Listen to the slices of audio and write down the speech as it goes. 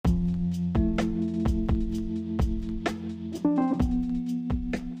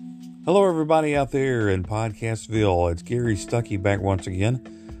Hello, everybody out there in Podcastville. It's Gary Stuckey back once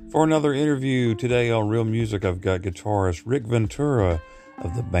again for another interview. Today on Real Music, I've got guitarist Rick Ventura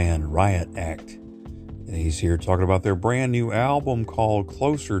of the band Riot Act. And he's here talking about their brand new album called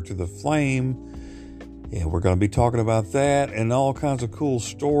Closer to the Flame. And we're going to be talking about that and all kinds of cool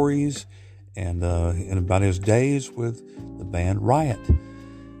stories and about his days with the band Riot.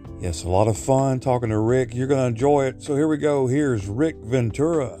 Yes, a lot of fun talking to Rick. You're going to enjoy it. So here we go. Here's Rick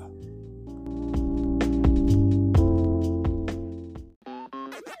Ventura.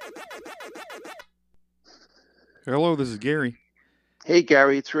 Hello, this is Gary. Hey,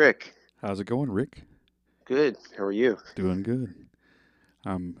 Gary, it's Rick. How's it going, Rick? Good. How are you? Doing good.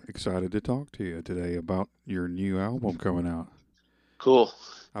 I'm excited to talk to you today about your new album coming out. Cool.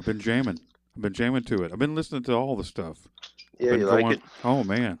 I've been jamming to it. I've been listening to all the stuff. Yeah, you like it? Oh,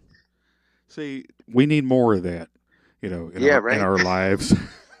 man. See, we need more of that, in our lives.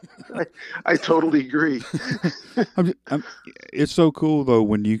 I totally agree. It's so cool, though,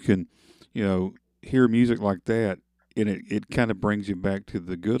 when you can, hear music like that, and it kind of brings you back to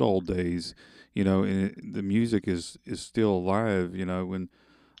the good old days, and the music is still alive, and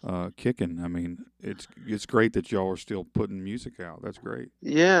kicking. I mean, it's great that y'all are still putting music out. That's great.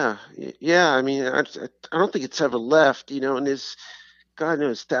 Yeah. I mean, I don't think it's ever left, and there's, God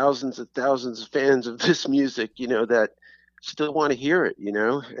knows, thousands of fans of this music, that still want to hear it,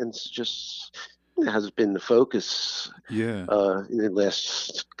 and it's just, it has been the focus Yeah. in the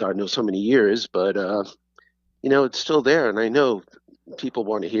last, God knows how many years, but, it's still there. And I know people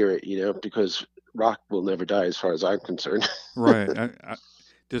want to hear it, because rock will never die as far as I'm concerned. Right.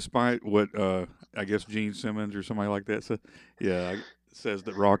 Despite what I guess Gene Simmons or somebody like that says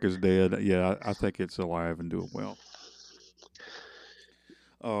that rock is dead. Yeah, I think it's alive and doing well.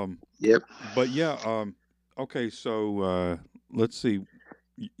 Yep. But yeah. Okay. So let's see.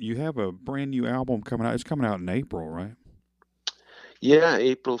 You have a brand new album coming out. It's coming out in April, right? Yeah,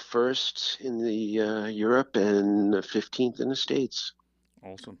 April 1st in the Europe and the 15th in the States.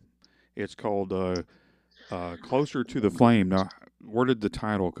 Awesome. It's called Closer to the Flame. Now, where did the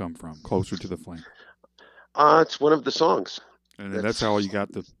title come from? Closer to the Flame. It's one of the songs. And that's how you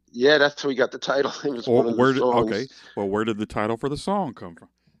got the. Yeah, that's how we got the title. It was one of the songs. Okay. Well, where did the title for the song come from?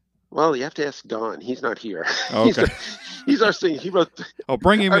 Well, you have to ask Don. He's not here. Okay. he's our singer. He wrote.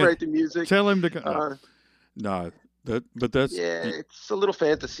 Bring him in. I write the music. Tell him to come. No, that's. Yeah, it's a little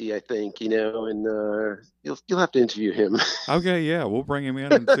fantasy, I think, and you'll have to interview him. Okay, yeah, we'll bring him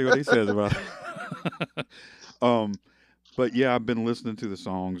in and see what he says about it. But yeah, I've been listening to the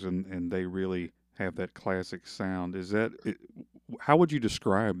songs, and they really have that classic sound. How would you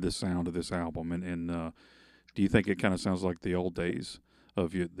describe the sound of this album? And do you think it kind of sounds like the old days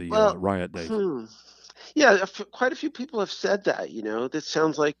of the Riot days? Yeah, quite a few people have said that. This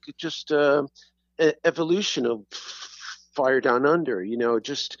sounds like just evolution of Fire Down Under.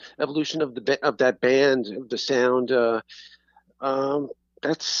 Just evolution of that band, of the sound.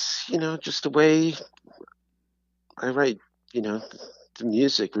 That's just the way I write. The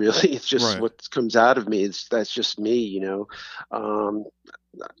music, really. It's just right. What comes out of me. That's just me. I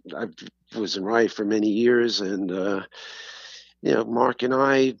was in Riot for many years, and Mark and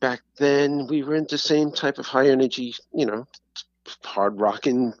I back then, we were into the same type of high energy, hard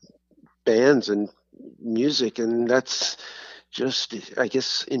rocking bands and music, and that's just, I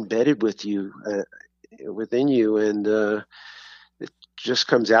guess, embedded within you, and it just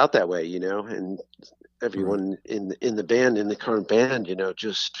comes out that way, and everyone in the band, in the current band,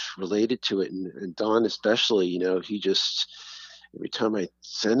 just related to it, and Don especially, he just, every time I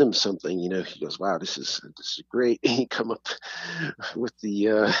send him something, he goes, "Wow, this is great." He come up with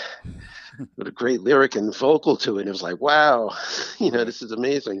with a great lyric and vocal to it. And it was like, "Wow, this is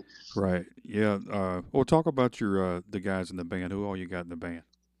amazing." Right. Yeah. Well, talk about the guys in the band. Who all you got in the band?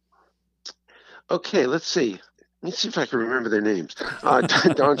 Okay, let's see. Let me see if I can remember their names. Don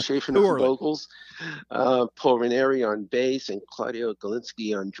Chafin on vocals, Paul Ranieri on bass, and Claudio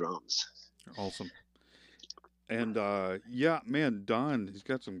Galinsky on drums. Awesome. And yeah, man, Don, he's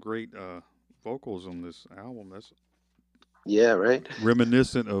got some great vocals on this album. That's right.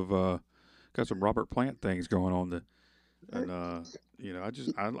 Reminiscent of got some Robert Plant things going on. And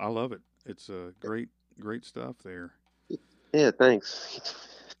I love it. It's great stuff there. Yeah, thanks.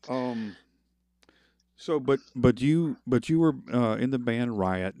 So, but you were in the band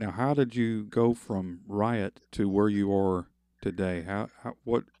Riot. Now, how did you go from Riot to where you are today?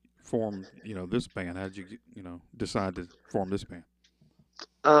 What formed this band? How did you decide to form this band?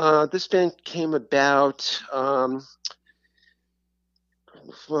 This band came about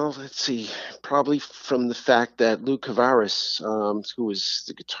Well, let's see. Probably from the fact that Lou Cavaris, who was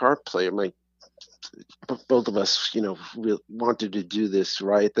the guitar player, both of us, wanted to do this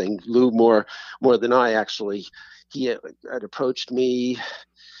right thing. Lou more than I actually. He had approached me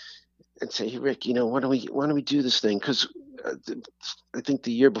and say, "Hey, Rick, why don't we do this thing?" Because I think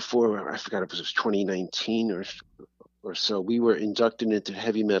the year before, I forgot if it was 2019 or so, we were inducted into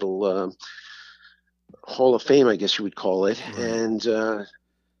Heavy Metal Hall of Fame, I guess you would call it, Right. and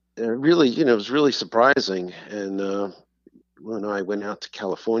really, it was really surprising. And Lou and I went out to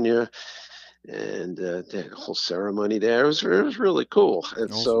California and the whole ceremony there. It was really cool. And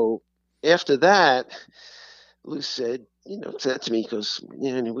Awesome. so after that, Lou said to me, he goes,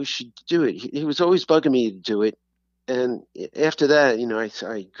 "Yeah, we should do it." He was always bugging me to do it. And after that,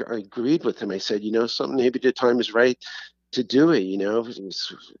 I agreed with him. I said, something, maybe the time is right to do it.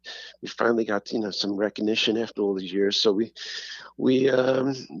 We finally got, some recognition after all these years. So we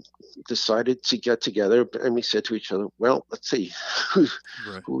decided to get together, and we said to each other, well, let's see, who,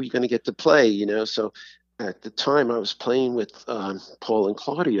 Right. who are we going to get to play, So at the time I was playing with Paul and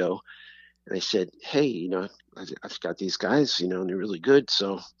Claudio, and I said, hey, I've got these guys, and they're really good.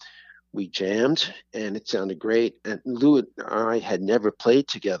 So we jammed, and it sounded great. And Lou and I had never played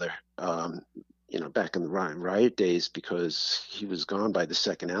together, back in the Riot days, because he was gone by the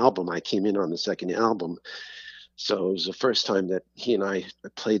second album. I came in on the second album. So it was the first time that he and I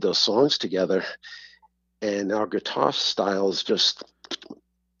played those songs together, and our guitar styles just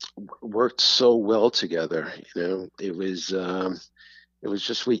worked so well together. It was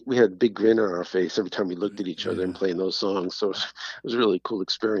just we had a big grin on our face every time we looked at each other and Yeah. playing those songs. So it was a really cool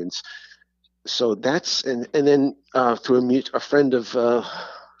experience. So that's and then through a friend of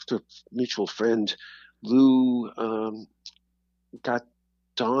through a mutual friend, Lou got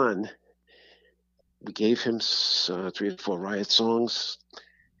Don. We gave him 3 or 4 Riot songs,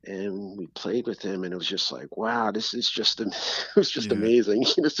 and we played with him, and it was just like, wow, this is just it was just Yeah. amazing.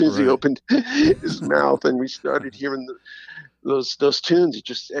 As soon as he Right. opened his mouth and we started hearing those tunes,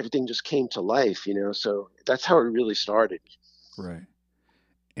 everything just came to life. So that's how it really started. Right.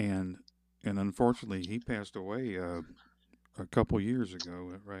 And unfortunately, he passed away a couple years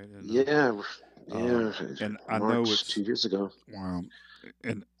ago, right? Yeah, Um, yeah, and I know March it's 2 years ago. wow,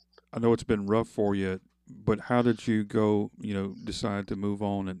 and I know it's been rough for you. But how did you go? Decide to move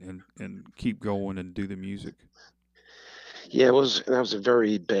on and keep going and do the music. Yeah, that was a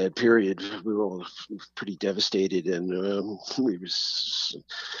very bad period. We were all pretty devastated, and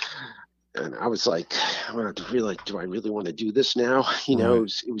and I was like, do I really want to do this now? Right.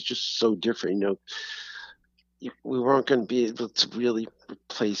 It was just so different. We weren't going to be able to really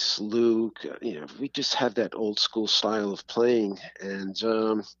replace Luke. We just have that old school style of playing, and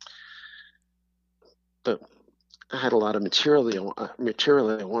but I had a lot of material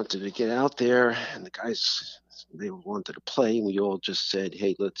I wanted to get out there, and the guys, they wanted to play, and we all just said,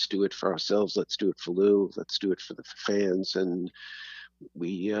 "Hey, let's do it for ourselves. Let's do it for Lou. Let's do it for the fans." And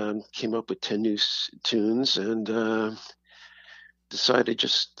we came up with 10 new tunes, and decided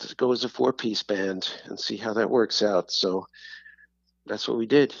just to go as a 4-piece band and see how that works out. So that's what we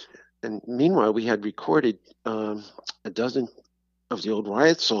did. And meanwhile, we had recorded a dozen of the old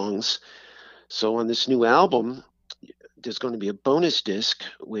Riot songs. So on this new album, there's going to be a bonus disc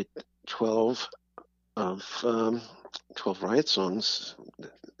with 12 of 12 Riot songs,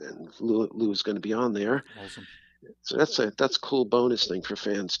 and Lou is going to be on there. Awesome. So that's a cool bonus thing for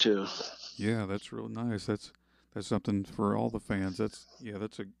fans too. Yeah, that's real nice. That's something for all the fans. That's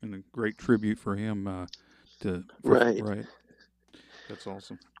a great tribute for him. To for Right. right. That's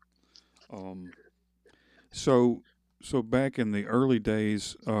awesome. Um, so so back in the early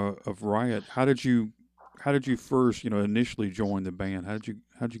days of Riot, how did you first initially join the band? How did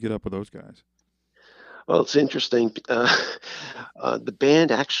you get up with those guys? Well, it's interesting. The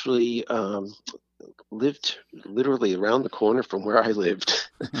band actually lived literally around the corner from where I lived.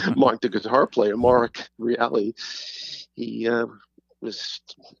 Mark, the guitar player, Mark Reale, he was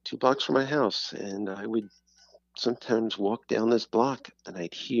 2 blocks from my house, and I would sometimes walk down this block, and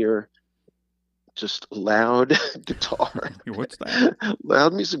I'd hear just loud guitar, What's that?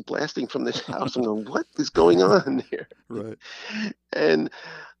 loud music blasting from this house. I'm going, what is going on here? Right. And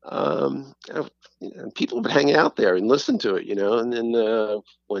um, people would hang out there and listen to it, And then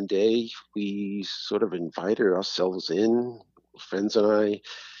one day we sort of invited ourselves in, friends and I,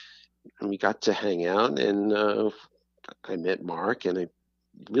 and we got to hang out. And I met Mark, and I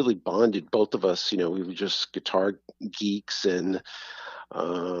really bonded both of us. We were just guitar geeks, and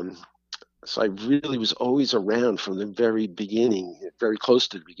um, so I really was always around from the very beginning, very close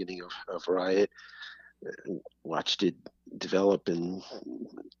to the beginning of Riot. watched it develop and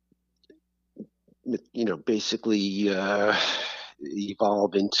basically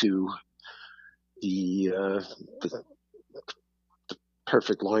evolve into the, the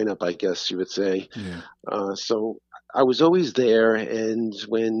perfect lineup, I guess you would say. Yeah. So I was always there, and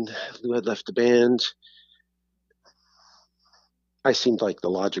when Lou had left the band, I seemed like the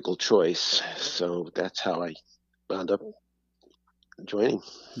logical choice. So that's how I wound up joining.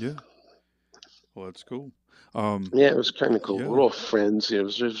 Yeah. Well, that's cool. Um, Yeah, it was kind of cool. We're yeah. all friends. It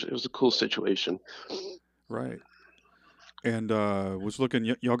was a cool situation. Right. And was looking.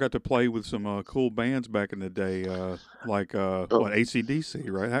 Y'all got to play with some cool bands back in the day, like Oh, what ACDC,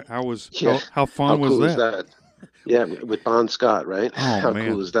 right? How was yeah. how How fun was cool is that? that? Yeah, with Bon Scott, right? Oh How cool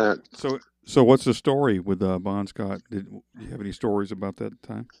man. is that? So what's the story with Bon Scott? Do you have any stories about that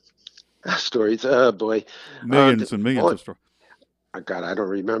time? Stories. Oh boy. Millions and millions All, of stories. God, I don't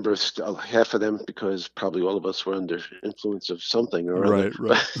remember half of them because probably all of us were under influence of something or other. Right.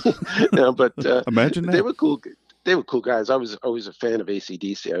 Right. But no, but Imagine they that. were cool. They were cool guys. I was always a fan of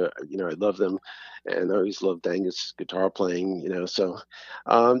AC/DC. I love them, and I always loved Angus' guitar playing. So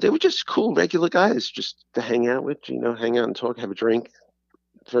they were just cool, regular guys, just to hang out with. Hang out and talk, have a drink.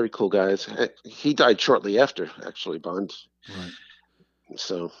 Very cool guys. He died shortly after, actually, Bond. Right.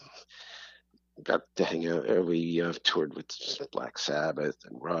 So got to hang out. We toured with Black Sabbath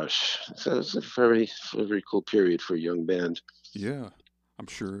and Rush. So it was a very cool period for a young band. Yeah, I'm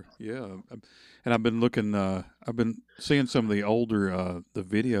sure. Yeah, and I've been looking. I've been seeing some of the older the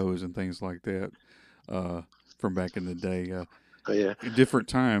videos and things like that uh, from back in the day. Oh, yeah, A different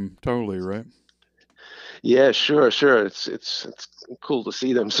time, totally. Right. yeah, sure. It's cool to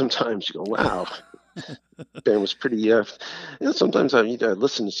see them. Sometimes you go, wow, band was pretty. Sometimes I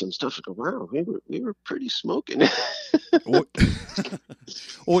listen to some stuff and go, wow, we were pretty smoking. Well,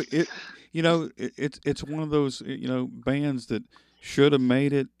 well, it's one of those bands that should have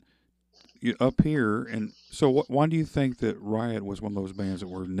made it up here. And so, why do you think that Riot was one of those bands that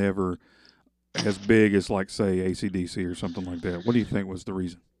were never as big as, like, say, ACDC or something like that? What do you think was the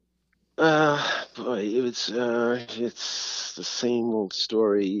reason? Boy, it's the same old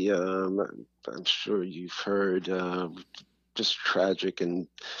story. I'm sure you've heard, just tragic and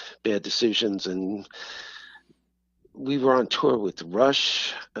bad decisions. And we were on tour with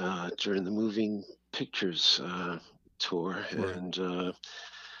Rush during the Moving Pictures tour, Right. and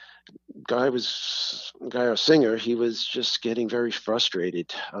Guy, our singer, he was just getting very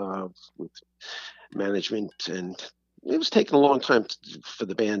frustrated with management, and it was taking a long time for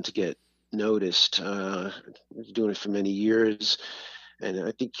the band to get noticed. Doing it for many years, and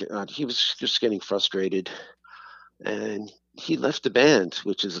I think he was just getting frustrated, and he left the band,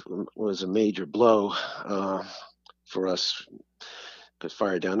 which was a major blow for us. But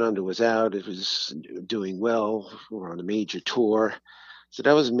Fire Down Under was out; it was doing well. We were on a major tour, so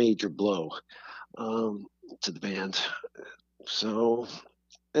that was a major blow um, to the band. So,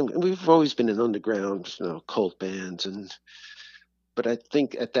 and we've always been an underground, cult band, but I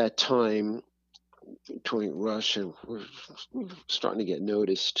think at that time, touring Russia, we're starting to get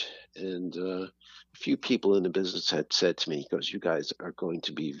noticed, and a few people in the business had said to me, "Because you guys are going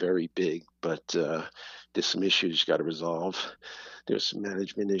to be very big, but there's some issues you got to resolve. There's some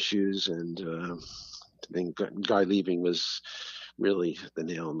management issues, and I think Guy leaving was really the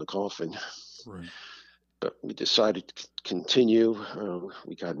nail in the coffin." Right. But we decided to continue.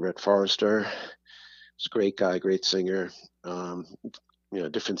 We got Rhett Forrester. He's a great guy, great singer. Um,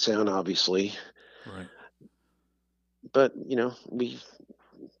 different sound, obviously, Right. but we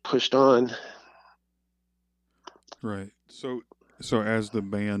pushed on. Right. So as the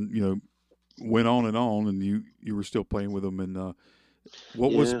band, went on, and you were still playing with them, and Yeah.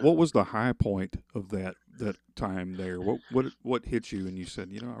 what was the high point of that time there? What hit you, and you said,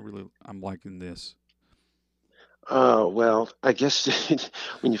 I'm liking this. Oh well, I guess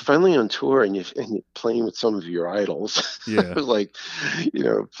when you're finally on tour and you're playing with some of your idols, Yeah. like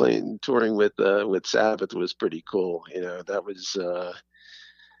playing touring with Sabbath was pretty cool. That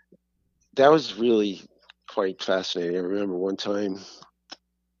was really quite fascinating. I remember one time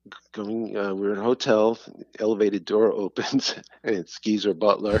going, we were in a hotel, elevated door opens, and it's Geezer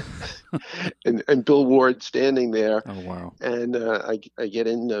Butler and Bill Ward standing there, Oh wow. and I get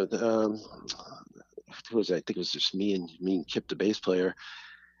in who was I think it was just me and Kip, the bass player,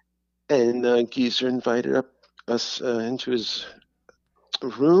 and Geezer invited us into his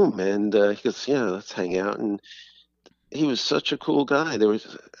room, and he goes, "Yeah, let's hang out." And he was such a cool guy. They were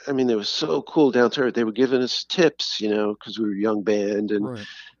so cool down to earth. They were giving us tips, because we were a young band, and Right.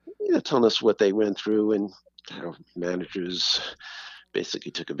 telling us what they went through, and how managers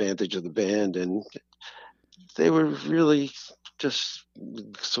basically took advantage of the band, and they were really just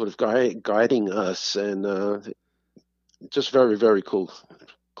sort of guiding us, and just very, very cool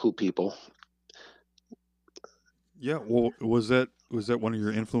people. Yeah. Well, was that one of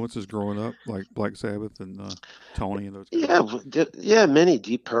your influences growing up, like Black Sabbath and Tony and those guys? Yeah, yeah, many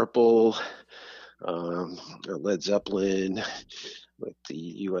Deep Purple, Led Zeppelin, like the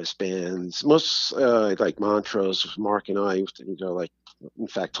U.S. bands. Most like Montrose, Mark and I, like in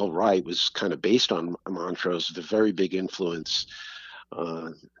fact, Whole Ride was kind of based on Montrose, the very big influence. Uh,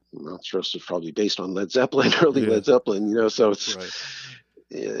 Montrose was probably based on Led Zeppelin, early Yeah. Led Zeppelin, so Right.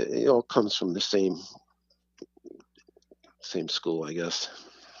 it all comes from the same school, I guess.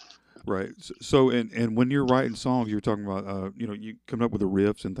 Right. So, and when you're writing songs, you're talking about, you come up with the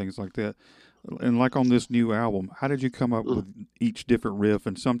riffs and things like that. And like on this new album, how did you come up Mm. with each different riff?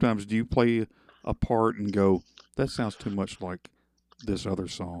 And sometimes do you play a part and go, that sounds too much like this other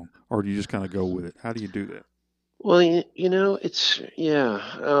song, or do you just kind of go with it? How do you do that? Well, it's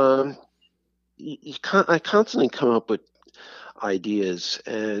yeah. I constantly come up with ideas,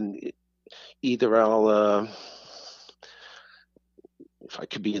 and either if I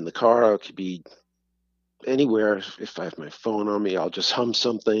could be in the car, I could be anywhere. If I have my phone on me, I'll just hum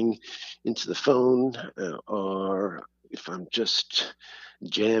something into the phone, or if I'm just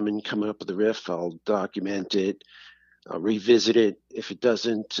jamming, coming up with a riff, I'll document it. I'll revisit it. If it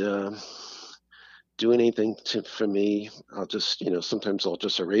doesn't do anything for me, I'll just, sometimes I'll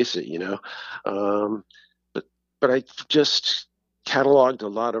just erase it, Um, but I just cataloged a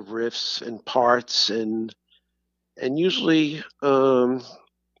lot of riffs and parts, and usually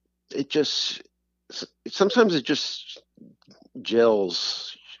it just sometimes it just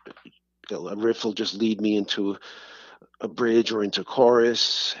gels. A riff will just lead me into a bridge or into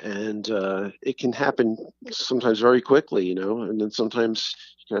chorus, and it can happen sometimes very quickly, and then sometimes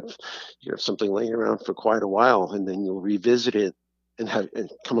you have something laying around for quite a while, and then you'll revisit it and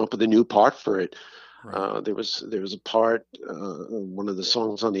come up with a new part for it. Right. There was a part, one of the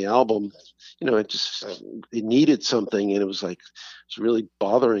songs on the album, it needed something, and it was like it's really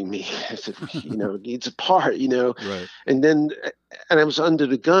bothering me. I said, it needs a part, Right. and then and I was under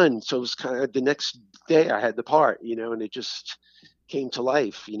the gun, so it was kind of the next day I had the part, and it just came to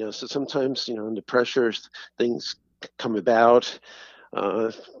life, So sometimes, under pressure, things come about,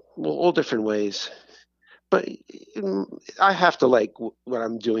 uh, well, all different ways. But I have to like what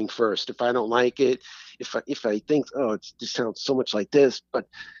I'm doing first. If I don't like it, if I think, oh, this sounds so much like this, but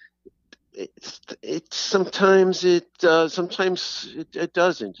it sometimes it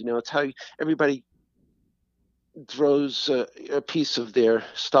doesn't. It's how everybody throws a piece of their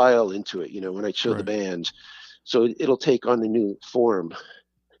style into it. When I show the Right. band, so it'll take on a new form.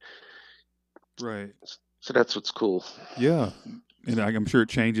 Right. So that's what's cool. Yeah. And I'm sure it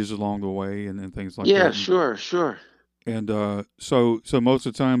changes along the way and things like Yeah, that. sure, sure. And so most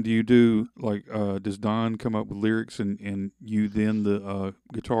of the time, do you do like does Don come up with lyrics and you then the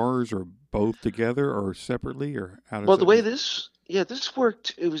guitars, or both together or separately, or how does Well, the that way usually? this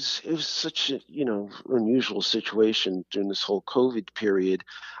worked, it was such a unusual situation during this whole COVID period.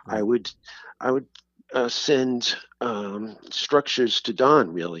 I Right. would I would send structures to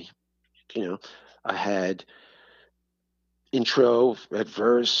Don. Really, you know, I had intro, at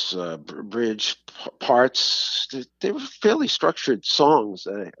verse, bridge, parts. They were fairly structured songs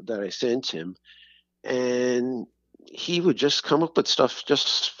that I sent him, and he would just come up with stuff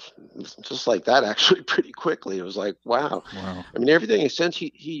just like that, actually, pretty quickly. It was like, wow. Wow. I mean, everything I sent,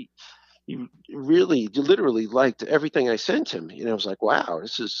 he really literally liked everything I sent him. I was like, wow,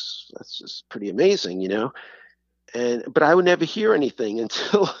 that's just pretty amazing. And but I would never hear anything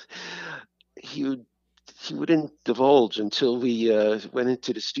until he would he wouldn't divulge until we went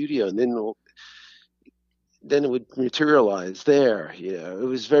into the studio, and then it would materialize there. It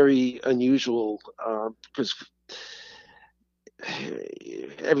was very unusual, because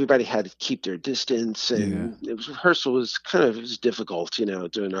everybody had to keep their distance, Yeah. and rehearsal was it was difficult,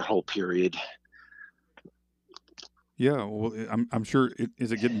 during that whole period. Yeah. Well, I'm sure.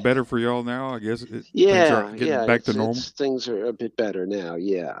 Is it getting better for y'all now? I guess things are Yeah, getting yeah, back to normal. it's things are a bit better now.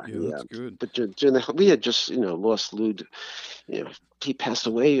 Yeah, Yeah, yeah. that's good. But we had just lost Lud. He passed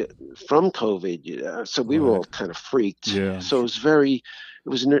away from COVID. So we were Right. all kind of freaked. Yeah. I'm So sure. it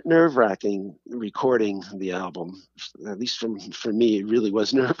was nerve wracking recording the album. At least for me, it really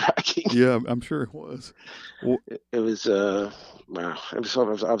was nerve wracking. Yeah, I'm sure it was. Well, It was wow. I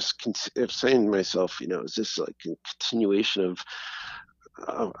was saying to myself, is this like a continuation of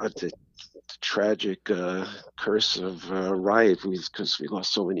the tragic curse of Riot, because we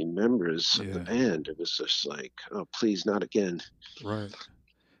lost so many members of the Yeah, band. It was just like, oh, please, not again. right.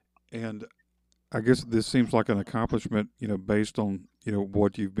 And I guess this seems like an accomplishment, based on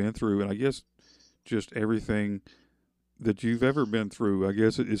what you've been through, and I guess just everything that you've ever been through. I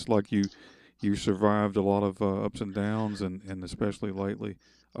guess it's like you survived a lot of ups and downs, and especially lately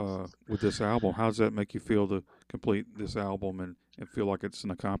with this album. How does that make you feel to complete this album and feel like it's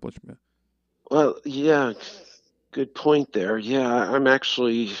an accomplishment? Well, yeah, good point there. Yeah,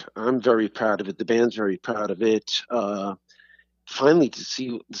 I'm very proud of it. The band's very proud of it. Finally, to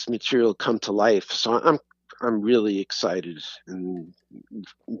see this material come to life, so I'm really excited and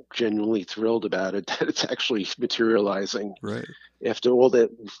genuinely thrilled about it that it's actually materializing Right. after all that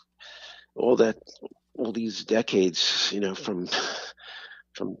all these decades,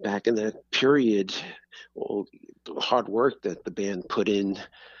 from back in that period, all the hard work that the band put in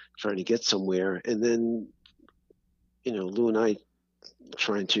trying to get somewhere, and then Lou and I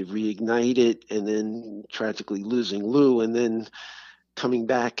trying to reignite it, and then tragically losing Lou, and then coming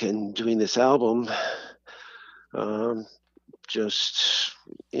back and doing this album, um, just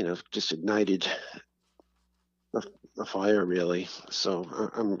just ignited the, the fire really. So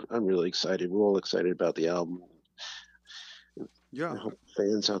I'm really excited. We're all excited about the album. I Yeah, hope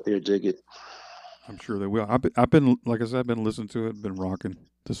fans out there dig it. I'm sure they will. I've been like I said, I've been listening to it, been rocking.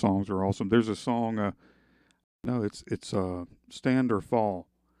 The songs are awesome. There's a song. No, it's Stand or Fall.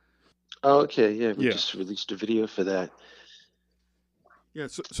 Oh, okay, yeah, we Yeah. just released a video for that. Yeah.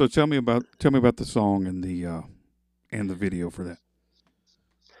 So tell me about the song and the video for that.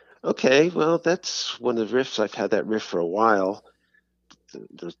 Okay, well, that's one of the riffs. I've had that riff for a while.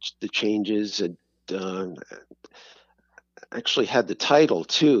 The changes, and uh, actually had the title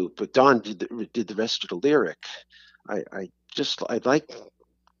too, but Don did the rest of the lyric. I like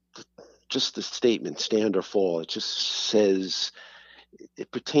just the statement, stand or fall. It just says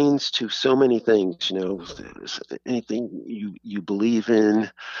it pertains to so many things, anything you believe in,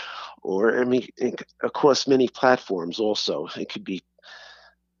 or I mean, across many platforms. Also, it could be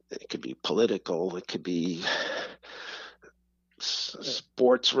political, it could be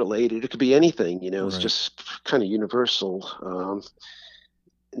sports related, it could be anything. It's Right. just kind of universal.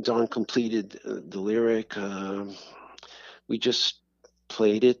 Don completed the lyric. We just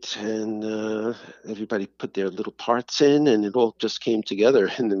played it, and everybody put their little parts in, and it all just came together.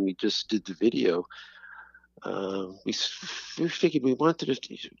 And then we just did the video. We figured we wanted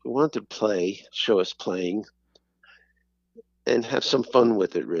to show us playing, and have some fun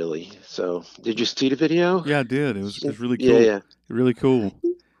with it. Really. So, did you see the video? Yeah, I did. It was really Yeah, cool. yeah, Really cool.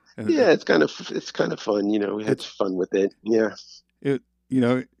 And yeah. It's kind of fun. We had it's fun with it. Yeah. it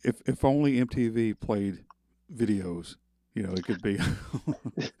if only MTV played videos, it could be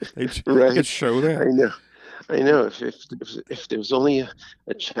they could Right. show I that. know. I know. If there was only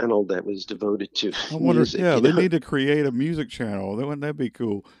a channel that was devoted to I wonder. music, Yeah, they need to create a music channel. Wouldn't that be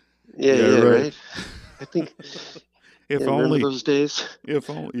cool? Yeah, Yeah, yeah, right. right. I think. Yeah, If remember only. those days? If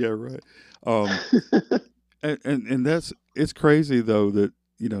only. Yeah, right. Um, and that's it's crazy though that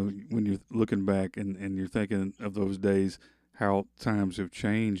when you're looking back and you're thinking of those days, how times have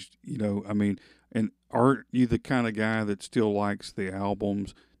changed. I mean, and aren't you the kind of guy that still likes the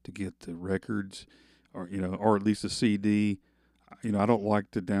albums to get the records, or or at least a CD? I don't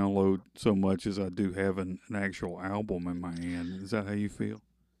like to download so much as I do have an actual album in my hand. Is that how you feel?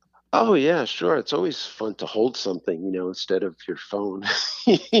 Oh yeah, sure. It's always fun to hold something, instead of your phone.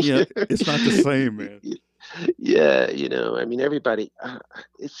 Yeah, it's not the same, man. Yeah, I mean, everybody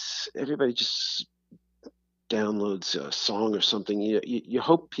just downloads a song or something. You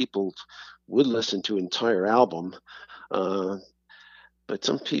hope people would listen to an entire album, uh, but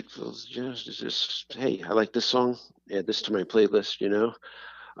some people just, hey, I like this song, add this to my playlist.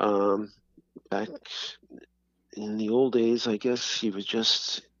 Um, Back in the old days, I guess he was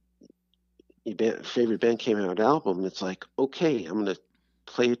just your favorite band came out album. It's like, okay, I'm gonna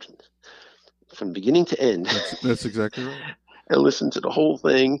play it from beginning to end That's exactly right. and listen to the whole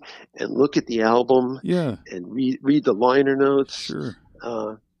thing and look at the album Yeah, and read the liner notes. sure.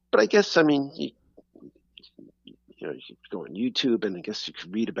 Uh, but I guess, I mean, you could go on YouTube, and I guess you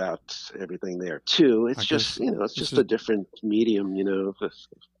could read about everything there too. I It's just, guess it's it's just a just different medium.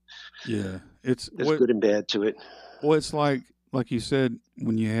 yeah. It's There's good and bad to it. it's like you said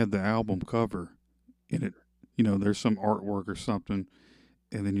when you had the album cover in it. There's some artwork or something,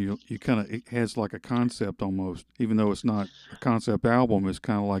 and then you kind of it has like a concept almost, even though it's not a concept album. It's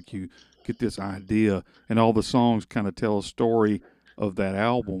kind of like you get this idea, and all the songs kind of tell a story of that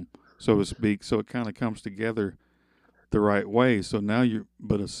album, so to speak. So it kind of comes together the right way. So now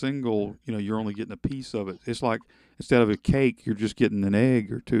but a single, you're only getting a piece of it. It's like instead of a cake, you're just getting an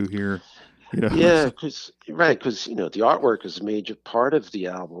egg or two here, Yeah, So, because the artwork is a major part of the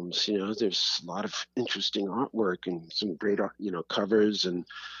albums. There's a lot of interesting artwork and some great art, covers, and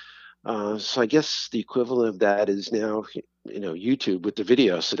so I guess the equivalent of that is now, YouTube with the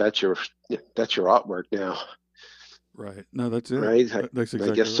video. So that's your artwork now, right. No, that's it. right? That's I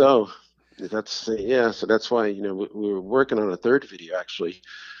guess exactly right. so. That's yeah. So that's why we were working on a third video actually.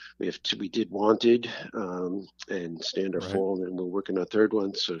 We did Wanted and Stand or Right. Fall, and we're working on a third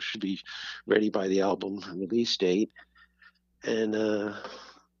one, so it should be ready by the album release date. And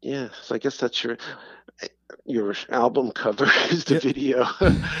yeah, so I guess that's your album cover is the Yeah. video.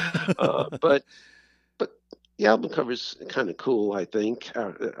 But the album cover is kind of cool, I think,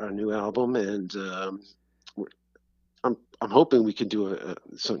 our new album, and I'm hoping we can do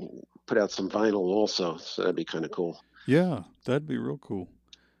some put out some vinyl also, so that'd be kind of cool. Yeah, that'd be real cool.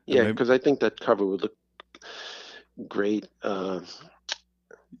 And Yeah, maybe, because I think that cover would look great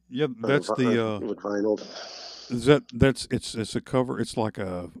yeah, that's the with vinyl. is that's it's a cover. It's like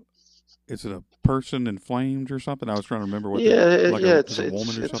is it a person in flames or something? I was trying to remember what that Yeah, like yeah, is a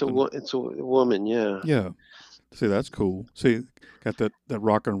woman or something. it's a woman, yeah. Yeah. See, that's cool. See, got that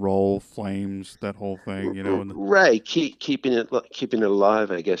rock and roll flames, that whole thing, and Right, keeping it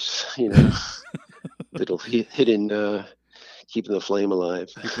alive, I guess, little hidden keeping the flame alive.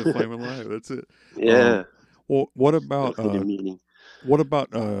 keeping the flame alive. That's it. Yeah, Well, little hidden meaning. what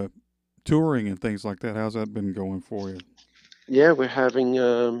about touring and things like that? How's that been going for you? Yeah, we have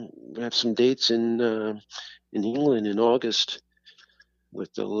some dates in England in August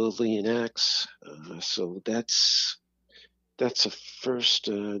with the Lillian Axe. So that's a first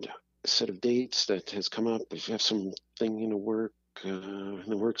set of dates that has come up. We have something in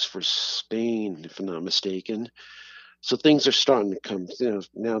the works for Spain, if I'm not mistaken. So things are starting to come.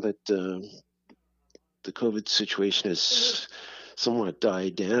 Now that the COVID situation has somewhat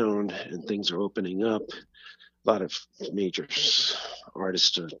died down and things are opening up, a lot of major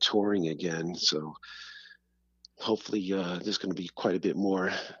artists are touring again. So hopefully there's going to be quite a bit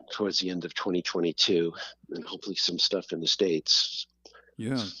more towards the end of 2022, and hopefully some stuff in the States.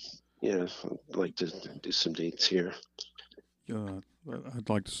 Yeah. Yeah, I'd like to do some dates here. I'd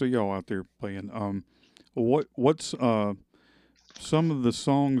like to see y'all out there playing. What's some of the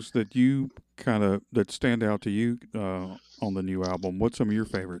songs that you that stand out to you on the new album? What's some of your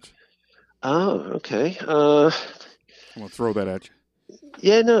favorites? Oh, okay. I'm gonna throw that at you.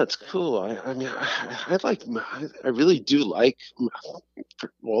 Yeah, no, it's cool. I mean, I really do like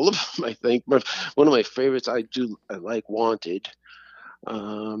all of them. I think, but one of my favorites, I like Wanted.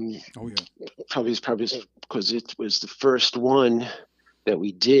 Oh yeah. Probably because it was the first one that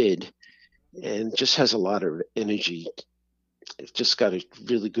we did, and just has a lot of energy. It's just got a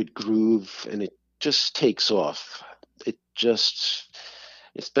really good groove, and it just takes off. It just,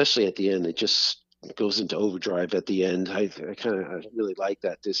 especially at the end, it just goes into overdrive at the end. I really like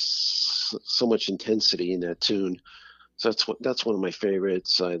that. There's so much intensity in that tune. So that's one of my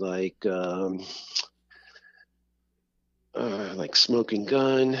favorites. I like Smoking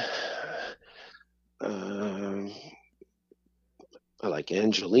Gun. Um, I like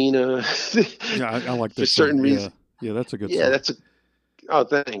Angelina. Yeah, I like For that song. certain Yeah, reasons. yeah, that's a good Yeah, song. that's a. Oh,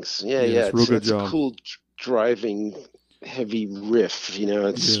 thanks. Yeah, Yeah, yeah. it's a real good That's a job. cool driving heavy riff.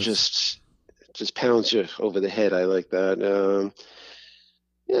 It's Yes. just pounds you over the head. I like that.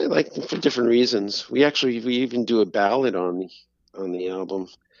 Yeah, I like them for different reasons. We even do a ballad on the album.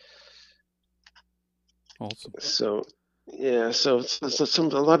 Awesome. So yeah, so it's a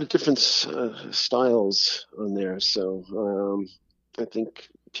lot of different styles on there. So I think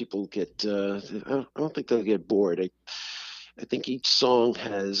people get. I don't think they'll get bored. I think each song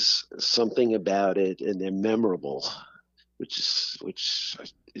has something about it, and they're memorable, which is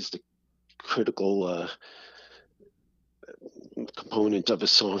the critical component of a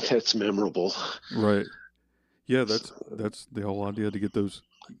song that's memorable. Right. Yeah, that's the whole idea to get those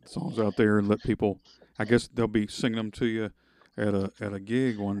songs out there and let people. I guess they'll be singing them to you at a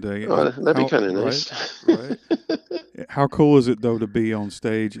gig one day. Oh, that'd be How kind of right, nice. right. How cool is it though to be on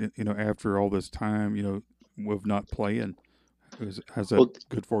stage? After all this time, with not playing, how's that well,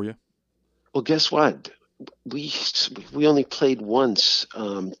 good for you? well, guess what? We we only played once.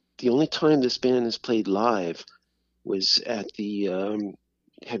 The only time this band has played live was at the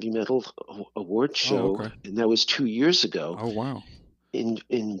Heavy Metal Award Oh, show, okay. and that was 2 years ago Oh, wow.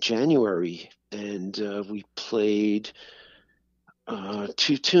 in January, and we played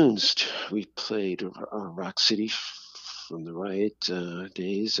two tunes. We played Rock City from the Riot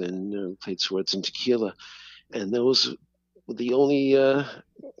days, and we played Swords and Tequila. and those were the only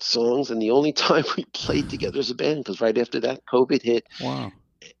songs and the only time we played together as a band. Because right after that, COVID hit, Wow.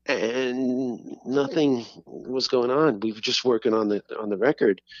 and nothing was going on. We were just working on the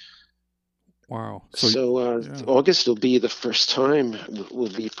record. Wow. So, So yeah. August will be the first time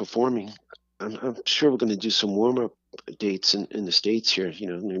we'll be performing. I'm sure we're going to do some warm up dates in the States here. You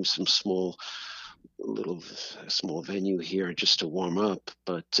know, maybe some little small venue here just to warm up.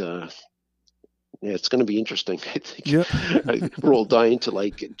 But yeah, it's going to be interesting. I Yeah. think we're all dying to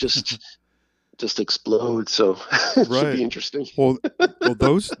like just explode. So it should Right. be interesting. Well,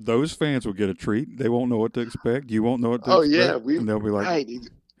 those fans will get a treat. They won't know what to expect. You won't know what to Oh yeah, expect, we and they'll be like, right.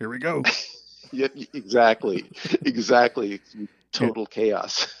 "Here we go." Yeah, exactly, exactly. And, Total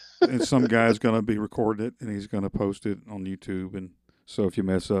chaos. and some guy's gonna be recording it, and he's gonna post it on YouTube. And so if you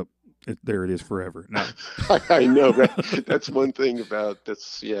mess up, there it is forever. No. I know, right? That's one thing about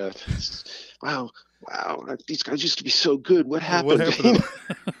that's yeah. Wow, wow. These guys used to be so good. What What happened? happened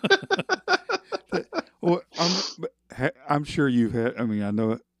to them? Well, I'm sure you've had. I mean, I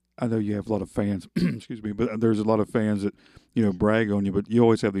know you have a lot of fans. Excuse me, but there's a lot of fans that brag on you. But you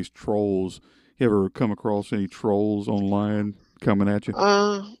always have these trolls. You ever come across any trolls online coming at you?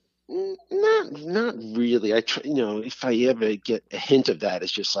 Uh, not really. I try, if I ever get a hint of that,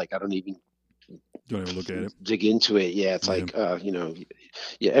 it's just like I don't even Don't even look at it. dig into it. Yeah, it's Yeah. like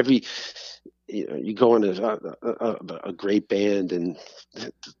yeah. You go on a great band and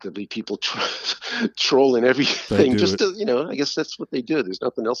there'll be people trolling They everything do just it. to, I guess that's what they do. There's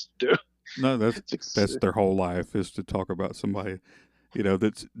nothing else to do. No, It's, that's their whole life is to talk about somebody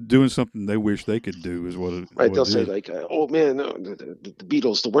that's doing something they wish they could do is right. what They'll it say is. like, "Oh man, no, the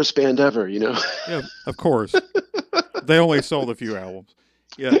Beatles, the worst band ever," Yeah, of course. They only sold a few albums.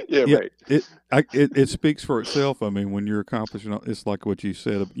 Yeah, Yeah, yeah. right. It speaks for itself. I mean, when you're accomplishing, it's like what you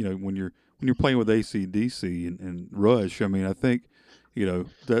said. When you're playing with AC/DC and Rush. I mean, I think,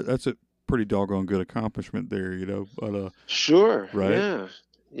 that's a pretty doggone good accomplishment there. But Sure. right. Yeah.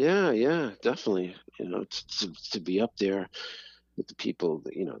 Yeah. Yeah. Definitely. To be up there with the people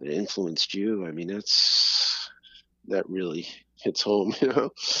that influenced you. I mean, that really hits home.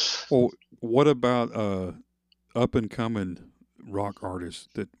 Well, what about up and coming rock artists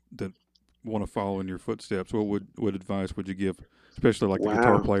that want to follow in your footsteps? What advice would you give, especially like the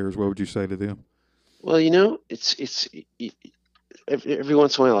guitar Wow. players? What would you say to them? Well, every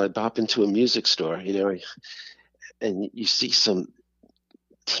once in a while I bop into a music store, and you see some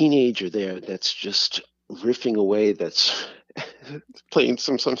teenager there that's just riffing away, that's playing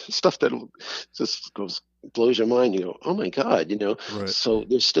some stuff that just blows your mind. You go, oh my God, Right. So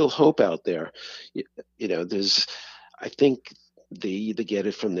there's still hope out there. You, there's, I think they either get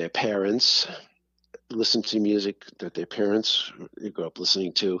it from their parents, listen to music that their parents grew up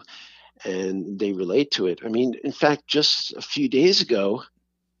listening to, and they relate to it. I mean, in fact, just a few days ago,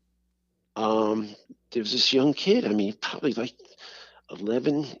 um, there was this young kid. I mean, probably like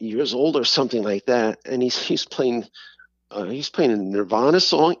 11 years old or something like that, and he's playing a Nirvana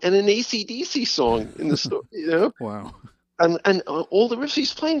song and an AC/DC song in the store, Wow. and all the riffs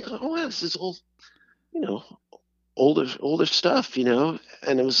he's playing. Oh wow, this is old, you know, older stuff,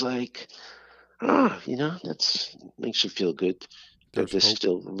 and it was like, that's makes you feel good that There's there's hope.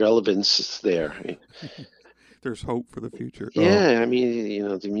 still relevance there. There's hope for the future. Yeah, I mean,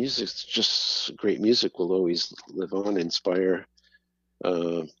 the music's just great. Music will always live on, inspire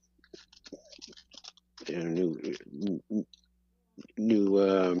uh,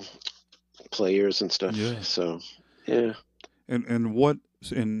 new players and stuff. Yeah. So, yeah. And what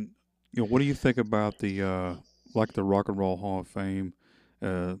do you think about the like the Rock and Roll Hall of Fame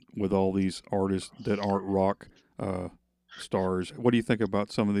with all these artists that aren't rock uh, stars? What do you think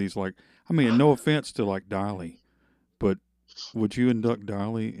about some of these? Like, I mean, no offense to like Dolly, but would you induct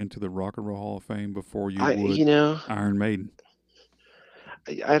Dolly into the Rock and Roll Hall of Fame before you I, would you know, Iron Maiden?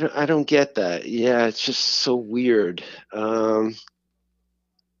 I don't get that. Yeah, it's just so weird. Um,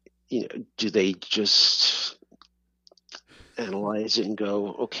 do they just analyze it and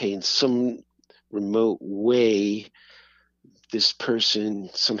go, okay, in some remote way, this person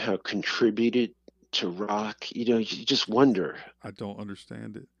somehow contributed to rock? You just wonder. I don't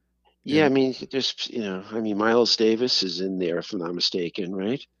understand it. Yeah, I And mean, Miles Davis is in there, if I'm not mistaken,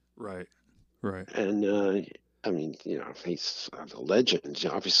 right? right, right. And I mean, he's a legend,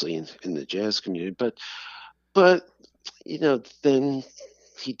 obviously in the jazz community. But then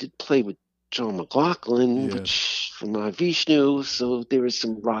he did play with John McLaughlin, Yes, which from Vishnu, so there was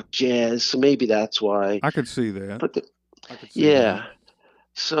some rock jazz, so maybe that's why. I could see that. But I could see that. yeah,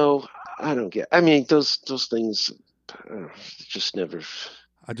 so I don't get. I mean, those things just never.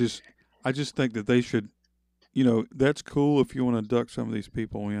 I just I just think that they should. that's cool if you want to duck some of these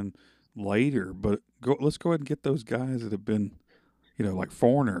people in later, but let's go ahead and get those guys that have been, like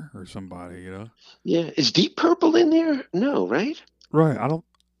Foreigner or somebody. Yeah, is Deep Purple in there? No, right? Right. I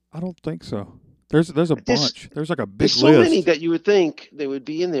don't think so. There's a There's bunch. There's like a big there's so many list. that you would think they would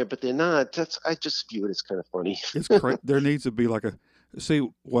be in there, but they're not. I just view it as kind of funny. It's there needs to be like see,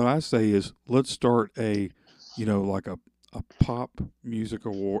 what I say is let's start like a pop music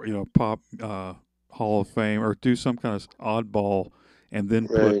award, pop Hall of Fame, or do some kind of oddball, and then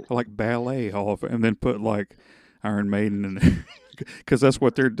Right. put like ballet Hall of Fame, and then put like Iron Maiden, and because that's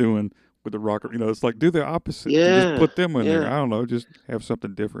what they're doing with the rocker. It's like do the opposite and just Yeah, put them in there. yeah. I don't know, just have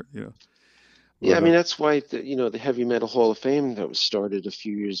something different. Yeah, I But mean that's why the Heavy Metal Hall of Fame that was started a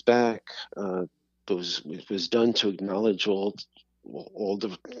few years back was done to acknowledge all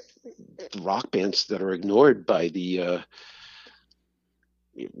the rock bands that are ignored by the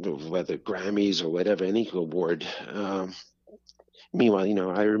whether Grammys or whatever, any award.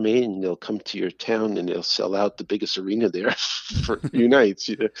 Meanwhile, Iron Maiden, they'll come to your town and they'll sell out the biggest arena there for a few nights,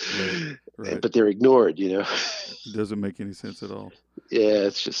 right. but they're ignored, It doesn't make any sense at all. Yeah,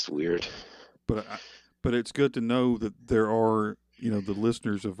 it's just weird. But it's good to know that there are the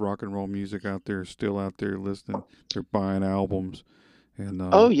listeners of rock and roll music out there still out there listening. They're buying albums and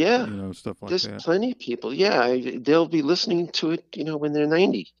Oh yeah, stuff like there's that. plenty of people. Yeah, they'll be listening to it, when they're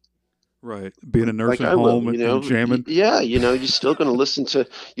 90. Right, being a Like nursing I will, home and jamming. Yeah, you're still going to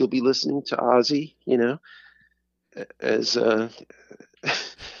you'll be listening to Ozzy, as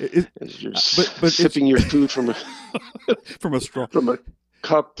It, as you're but sipping your food from a from a straw. from a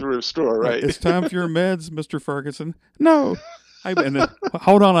cup through a straw, right? It's time for your meds, Mr. Ferguson. No. Hey, and then,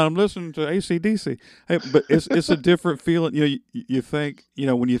 hold on, I'm listening to AC/DC. Hey, but it's a different feeling. You think,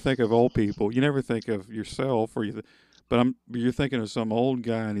 when you think of old people, you never think of yourself, but you're thinking of some old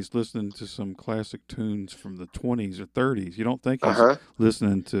guy and he's listening to some classic tunes from the 20s or 30s. You don't think he's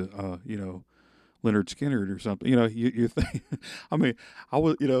listening to, Leonard Skinner or something. You think, I mean, I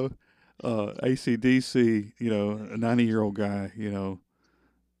was, AC/DC, a 90-year-old guy,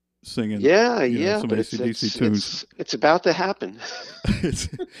 singing, Yeah, some but AC/DC tunes. it's about to happen.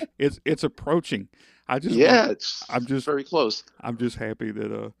 it's approaching. I'm just very close. I'm just happy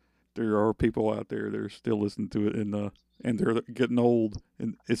that there are people out there that are still listening to it, and they're getting old,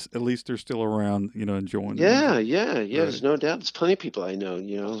 and it's at least they're still around, enjoying it. Yeah. Right. There's no doubt. There's plenty of people I know.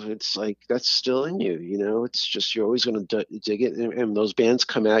 It's like that's still in you. It's just you're always going to dig it, and when those bands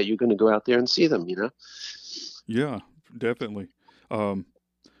come out, you're going to go out there and see them. Yeah, definitely.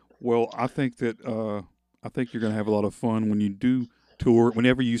 Well, I think you're going to have a lot of fun when you do tour.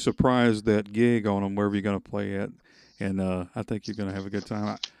 Whenever you surprise that gig on them, wherever you're going to play at, and I think you're going to have a good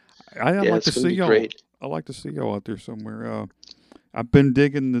time. I'd like to see y'all. Great. I like to see y'all out there somewhere. I've been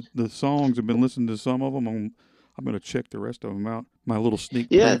digging the songs. I've been listening to some of them. I'm going to check the rest of them out. My little sneak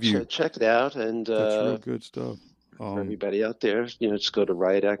preview. Yeah, check it out, and that's real good stuff. For everybody out there, just go to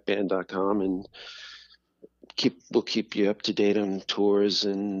riotactband.com and we'll keep you up to date on tours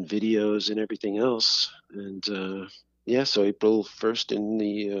and videos and everything else. And so April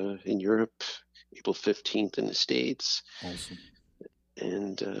 1st in Europe, April 15th in the States. Awesome.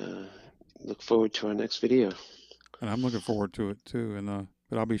 And look forward to our next video. And I'm looking forward to it too. And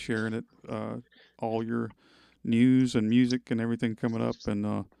but I'll be sharing it, all your news and music and everything coming up. And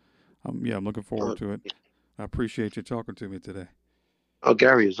I'm looking forward to it. I appreciate you talking to me today. Oh,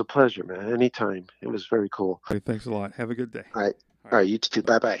 Gary, it was a pleasure, man. Anytime. It was very cool. Hey, thanks a lot. Have a good day. All right. You too.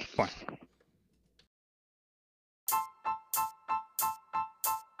 Bye-bye. Bye.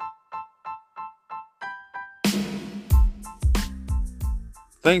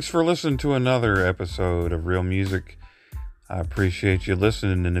 Thanks for listening to another episode of Real Music. I appreciate you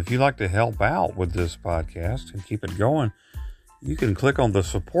listening. And if you'd like to help out with this podcast and keep it going, you can click on the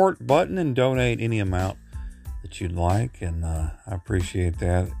support button and donate any amount that you'd like. And I appreciate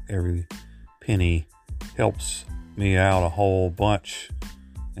that. Every penny helps me out a whole bunch.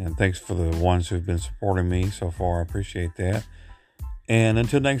 And thanks for the ones who've been supporting me so far. I appreciate that. And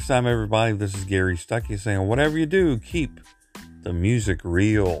until next time, everybody, this is Gary Stuckey saying, whatever you do, keep the music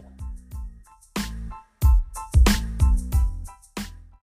real.